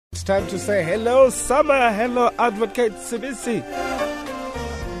It's time to say hello, summer. Hello, Advocate Sibisi.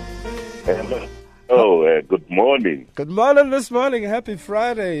 Hello. Oh, good morning. Good morning this morning. Happy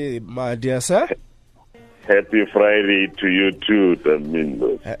Friday, my dear sir. Happy Friday to you too,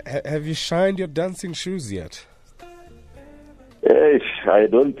 Domingo. Have you shined your dancing shoes yet? I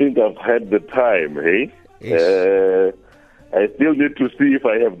don't think I've had the time, hey? I still need to see if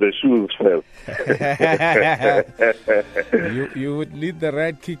I have the shoes first. you would need the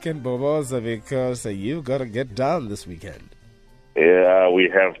right kick and boboza because you've got to get down this weekend. Yeah, we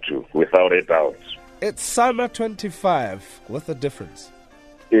have to, without a doubt. It's summer 25. What's the difference?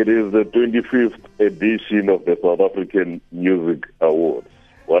 It is the 25th edition of the South African Music Awards.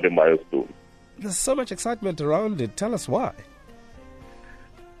 What a milestone. There's so much excitement around it. Tell us why.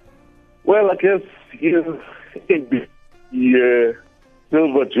 Well, I guess the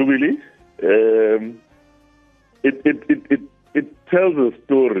Silver Jubilee. It tells a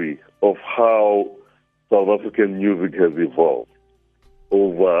story of how South African music has evolved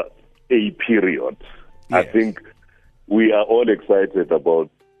over a period. Yes. I think we are all excited about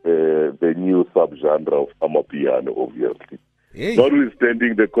the new subgenre of amapiano, obviously. Hey.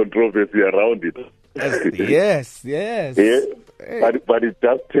 Notwithstanding the controversy around it. Yes. Yeah? Hey. But it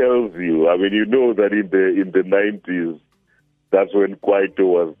just tells you, I mean, you know that in the 90s, that's when Kwaito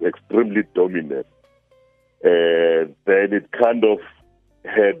was extremely dominant. And then it kind of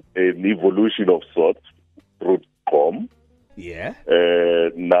had an evolution of sorts through Com. Yeah.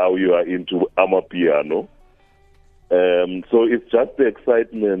 Now you are into amapiano. So it's just the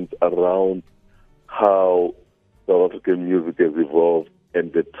excitement around how South African music has evolved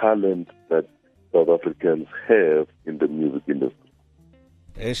and the talent that South Africans have in the music industry.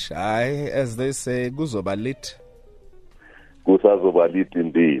 As they say, guzobalit. Guzobalit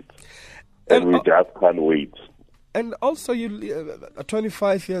indeed. And we just can't wait. And also, you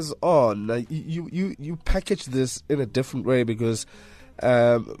 25 years on, you package this in a different way because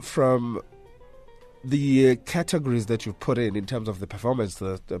from the categories that you put in terms of the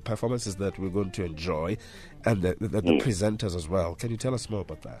performances that we're going to enjoy, and the presenters as well. Can you tell us more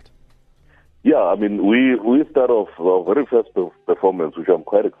about that? Yeah, I mean, we start off our very first performance, which I'm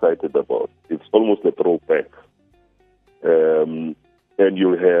quite excited about. It's almost a throwback. And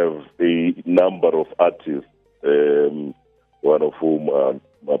you'll have a number of artists, one of whom are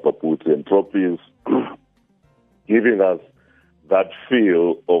Mapaput and Tropis, giving us that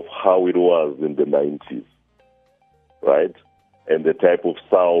feel of how it was in the 90s, right? And the type of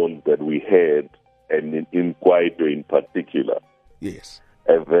sound that we had, and in Kwaito in particular. Yes.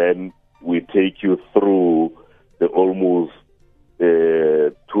 And then we take you through the almost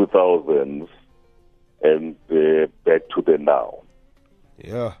 2000s and back to the now.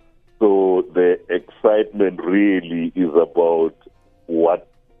 Yeah. So the excitement really is about what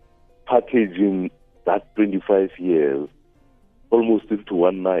packaging that 25 years almost into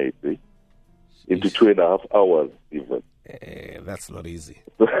one night, into 2.5 hours even. That's not easy.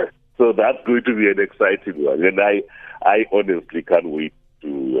 So that's going to be an exciting one. And I honestly can't wait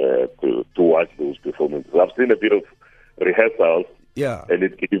to watch those performances. I've seen a bit of rehearsals, and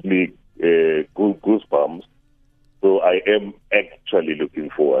it gives me goosebumps. So I am actually looking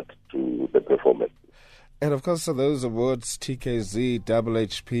forward to the performance. And of course, those awards, TKZ, Double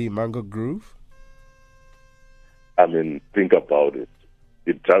HP, Mango Groove. I mean, think about it.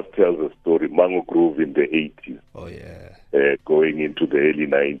 It just tells a story. Mango Groove in the 80s. Oh, yeah. Going into the early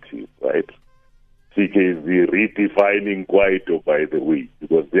 90s, right? TKZ redefining Kwaito, by the way,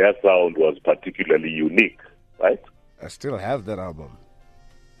 because their sound was particularly unique, right? I still have that album.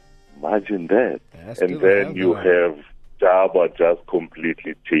 Imagine that. And then you have Jabba just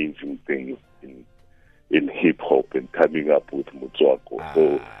completely changing things in hip-hop and coming up with Mutswako.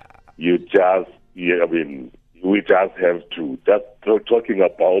 So you just, we just have to, just talking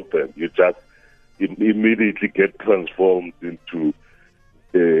about them, you just immediately get transformed into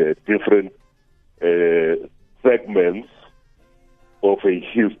different segments of a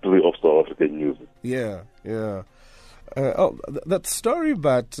history of South African music. Yeah. That story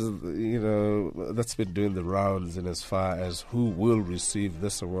about, that's been doing the rounds in as far as who will receive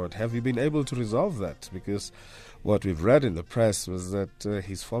this award. Have you been able to resolve that? Because what we've read in the press was that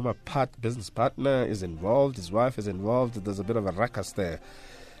his former business partner is involved, his wife is involved. There's a bit of a ruckus there.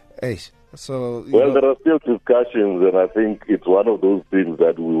 There are still discussions, and I think it's one of those things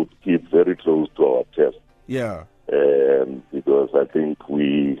that we would keep very close to our chest. Yeah. Because I think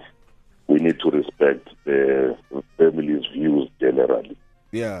we need to respect the family's views generally.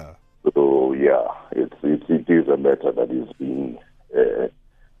 Yeah. So it is a matter that is being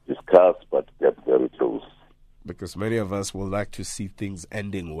discussed, but kept very close Because many of us would like to see things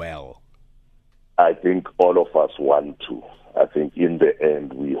ending well. I think all of us want to. I think in the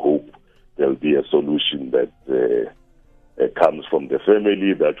end, we hope there'll be a solution that comes from the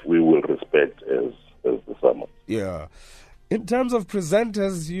family that we will respect as the summer. Yeah. In terms of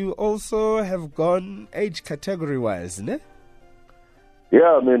presenters, you also have gone age category-wise, ne?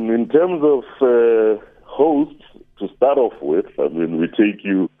 Yeah, I mean, in terms of hosts, to start off with, I mean, we take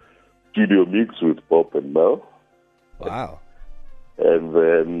you Studio Mix with Pop and Mel. Wow. And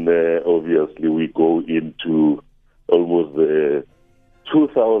then, obviously, we go into almost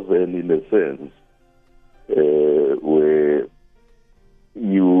 2000 in a sense, where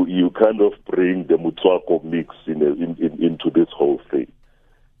you kind of bring the Mutswako mix into this whole thing,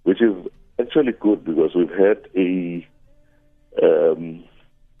 which is actually good because we've had a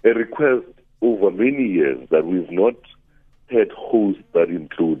request over many years that we've not had hosts that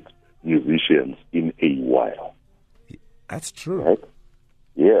include musicians in a while. That's true. Right?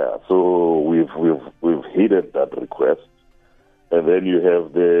 Yeah, so we've heeded that request, and then you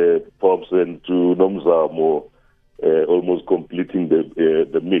have the Pops and to Nomzamo almost completing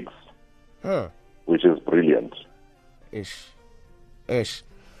the mix, which is brilliant. Ish. I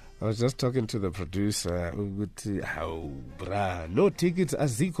was just talking to the producer. No tickets,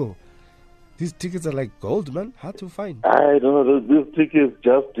 Aziko. These tickets are like gold, man. Hard to find. I don't know. These tickets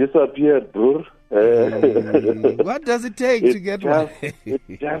just disappeared, bro. What does it take to get one?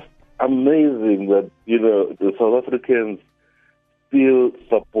 It's just amazing that, the South Africans still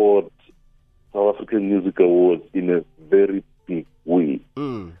support South African Music Awards in a very big way.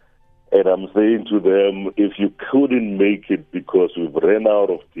 And I'm saying to them, if you couldn't make it because we've ran out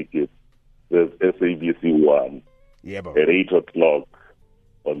of tickets, there's SABC 1 at 8 o'clock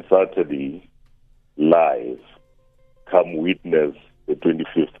on Saturday, live. Come witness the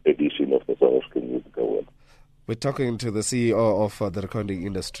 25th edition of the South African Music Awards. We're talking to the CEO of the recording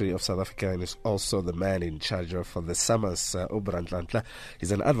industry of South Africa, and is also the man in charge of the summers, Nhlanhla.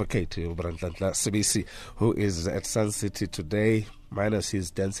 He's an advocate, Nhlanhla Sibisi, who is at Sun City today, minus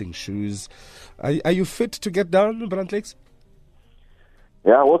his dancing shoes. Are you fit to get down, Brandlex?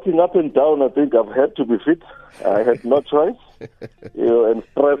 Yeah, walking up and down, I think I've had to be fit. I had no choice. And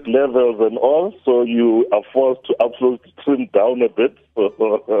stress levels and all, so you are forced to absolutely trim down a bit.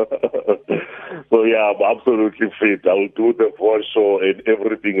 So yeah, I'm absolutely fit. I'll do the voice show and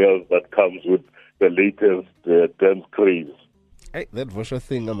everything else that comes with the latest dance craze. Hey, that voice show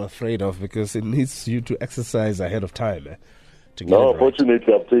thing I'm afraid of, because it needs you to exercise ahead of time. No,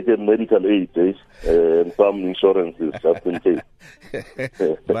 fortunately, I've taken medical aid and some insurances just in case.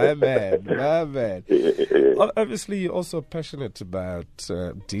 My man. Obviously, you're also passionate about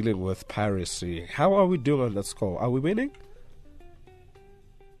dealing with piracy. How are we doing on that score? Are we winning?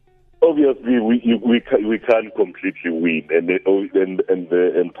 Obviously, we can't completely win,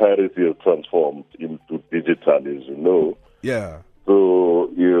 and piracy has transformed into digital, as you know. Yeah. So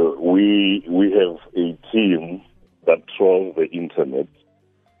we have a team that trolls the internet,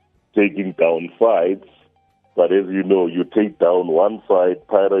 taking down sites. But as you know, you take down one site,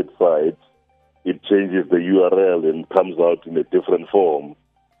 pirate site, it changes the URL and comes out in a different form.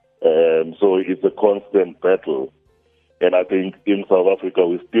 So it's a constant battle. And I think in South Africa,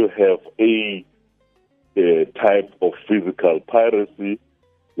 we still have a type of physical piracy,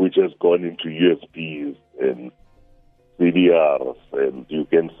 which has gone into USBs and CDRs, and you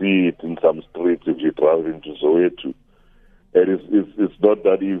can see it in some streets if you travel into Soweto. And it's not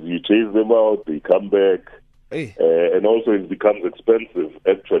that easy. You chase them out, they come back, and also it becomes expensive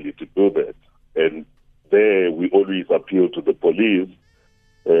actually to do that. And there we always appeal to the police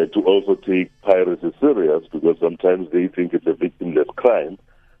to also take piracy serious, because sometimes they think it's a victimless crime,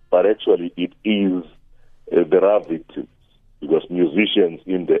 but actually it is. There are victims, because musicians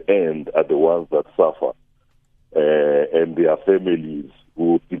in the end are the ones that suffer. And their families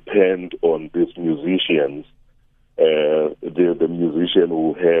who depend on these musicians, the musician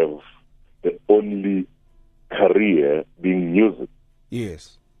who have the only career being music.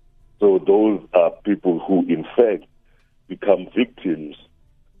 Yes. So those are people who, in fact, become victims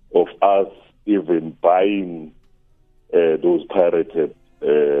of us even buying those pirated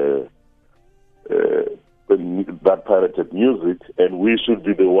that pirated music, and we should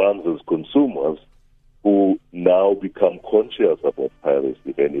be the ones as consumers who now become conscious about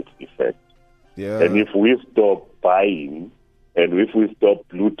piracy and its effect. Yeah. And if we stop buying and if we stop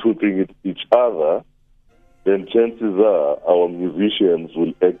Bluetoothing each other, then chances are our musicians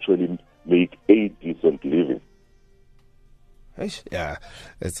will actually make a decent living. Yeah,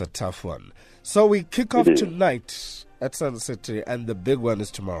 it's a tough one. So we kick off tonight at Sun City, and the big one is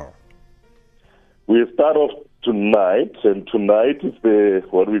tomorrow. We start off tonight, and tonight is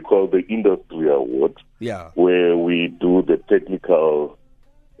what we call the Industry Award, where we do the technical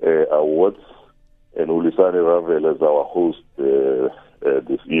awards, and Ulisani Ravel is our host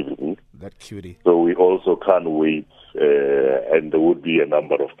this evening. That cutie. So we also can't wait, and there would be a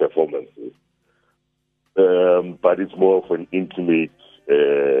number of performances. But it's more of an intimate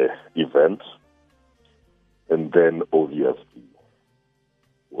event. And then, obviously,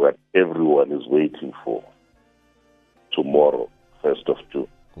 what everyone is waiting for, tomorrow, 1st of June.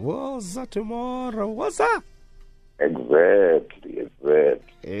 What's that tomorrow? What's that? Exactly.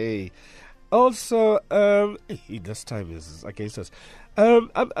 Hey. Also, this time is against us.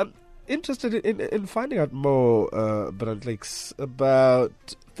 I'm interested in finding out more, Brandlix, about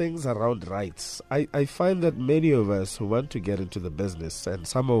things around rights. I find that many of us who want to get into the business, and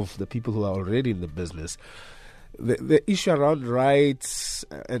some of the people who are already in the business, the issue around rights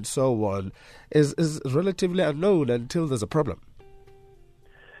and so on is relatively unknown until there's a problem.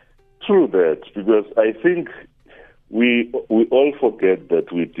 True that, because I think we all forget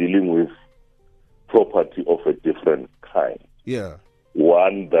that we're dealing with property of a different kind. Yeah.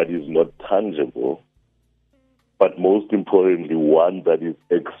 One that is not tangible, but most importantly, one that is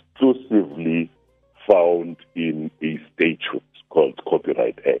exclusively found in a statute called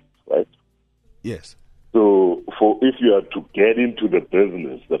Copyright Act, right? Yes. So if you are to get into the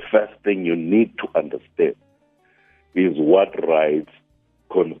business, the first thing you need to understand is what rights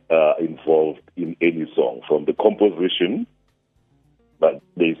are involved in any song, from the composition, but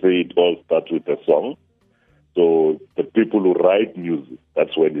they say it all starts with a song. So the people who write music,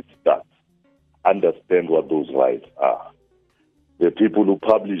 that's when it starts. Understand what those rights are. The people who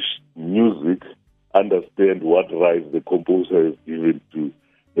publish music understand what rights the composer is given to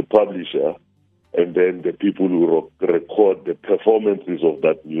the publisher, and then the people who record the performances of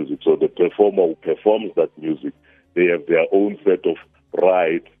that music. So the performer who performs that music, they have their own set of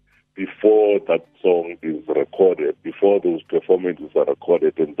rights before that song is recorded, before those performances are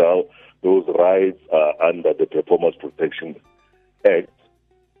recorded, and now those rights are under the Performance Protection Act.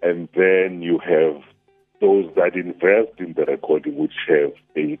 And then you have those that invest in the recording, which have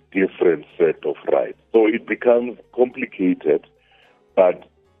a different set of rights. So it becomes complicated, but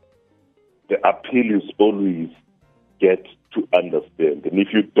the appeal is always get to understand. And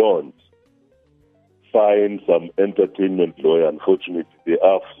if you don't, find some entertainment lawyer. Unfortunately, they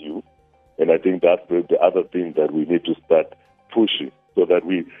are few. And I think that's the other thing that we need to start pushing, so that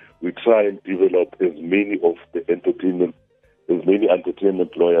we try and develop as many entertainment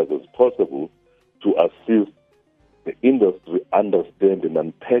lawyers as possible to assist the industry understand and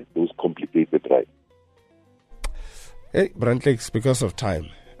unpack those complicated rights. Hey, Brandlix, because of time,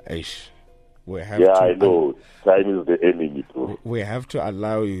 I know. Time is the enemy, too. We have to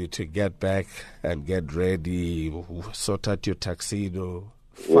allow you to get back and get ready, sort out your tuxedo,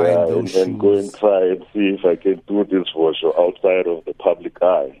 find those shoes. And go and try and see if I can do this for sure outside of the public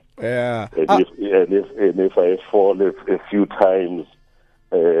eye. Yeah. And if I fall a few times,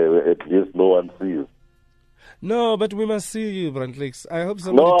 at least no one sees. No, but we must see you, Brandlix. I hope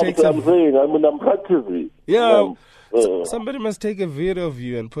somebody takes I'm saying, I'm practicing. Yeah. Somebody must take a video of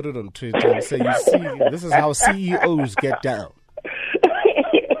you and put it on Twitter and say, you see, this is how CEOs get down.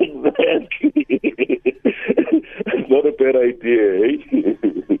 Exactly. It's not a bad idea,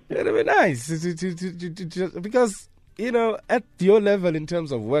 It'd be nice. Because, at your level in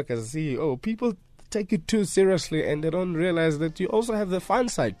terms of work as a CEO, people take you too seriously and they don't realize that you also have the fun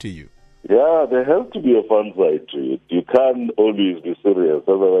side to you. Yeah, there has to be a fun side to it. You can't always be serious,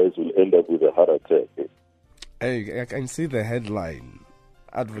 otherwise you'll end up with a heart attack. I can see the headline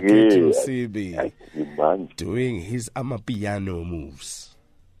advocating CB doing his amapiano moves.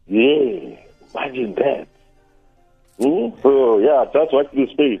 Yeah, imagine that. So, just watch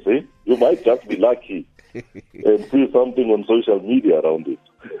this space. You might just be lucky and see something on social media around it.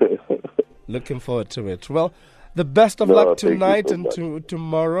 Looking forward to it. Well, the best of luck tonight and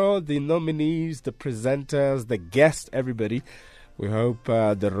tomorrow. The nominees, the presenters, the guests, everybody. We hope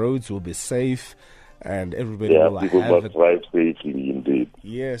the roads will be safe. And everybody will have drive safely, indeed.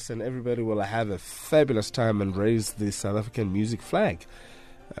 Yes, and everybody will have a fabulous time and raise the South African music flag.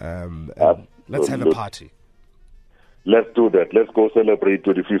 Let's have a party. Let's do that. Let's go celebrate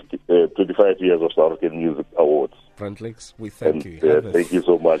 25 years of South African Music Awards. Brandlix, we thank you. Thank you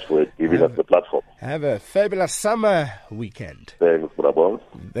so much for giving us the platform. Have a fabulous summer weekend. Thanks, Brabon.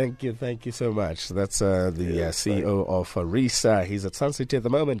 Thank you so much. That's the CEO of RiSA. He's at Sun City at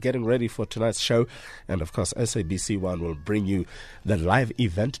the moment, getting ready for tonight's show. And of course, SABC One will bring you the live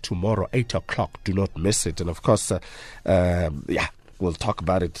event tomorrow, 8 o'clock. Do not miss it. And of course, we'll talk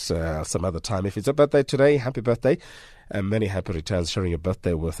about it some other time. If it's a birthday today, happy birthday. And many happy returns, sharing your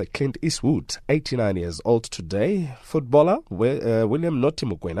birthday with Clint Eastwood, 89 years old today. Footballer William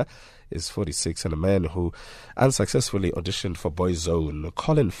Notimukwena is 46, and a man who unsuccessfully auditioned for Boyzone,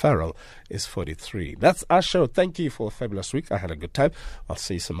 Colin Farrell, is 43. That's our show. Thank you for a fabulous week. I had a good time. I'll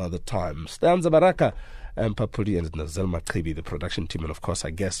see you some other time. Stanza Baraka and Papudi and Nazelma Kribi, the production team, and of course, I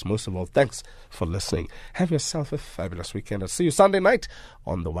guess most of all, thanks for listening. Have yourself a fabulous weekend. I'll see you Sunday night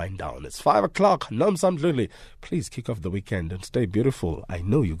on the Wind Down. It's 5 o'clock. Nom Samdluli. Please kick off the weekend and stay beautiful. I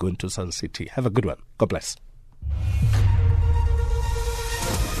know you're going to Sun City. Have a good one. God bless.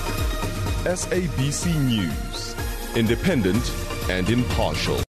 SABC News, independent and impartial.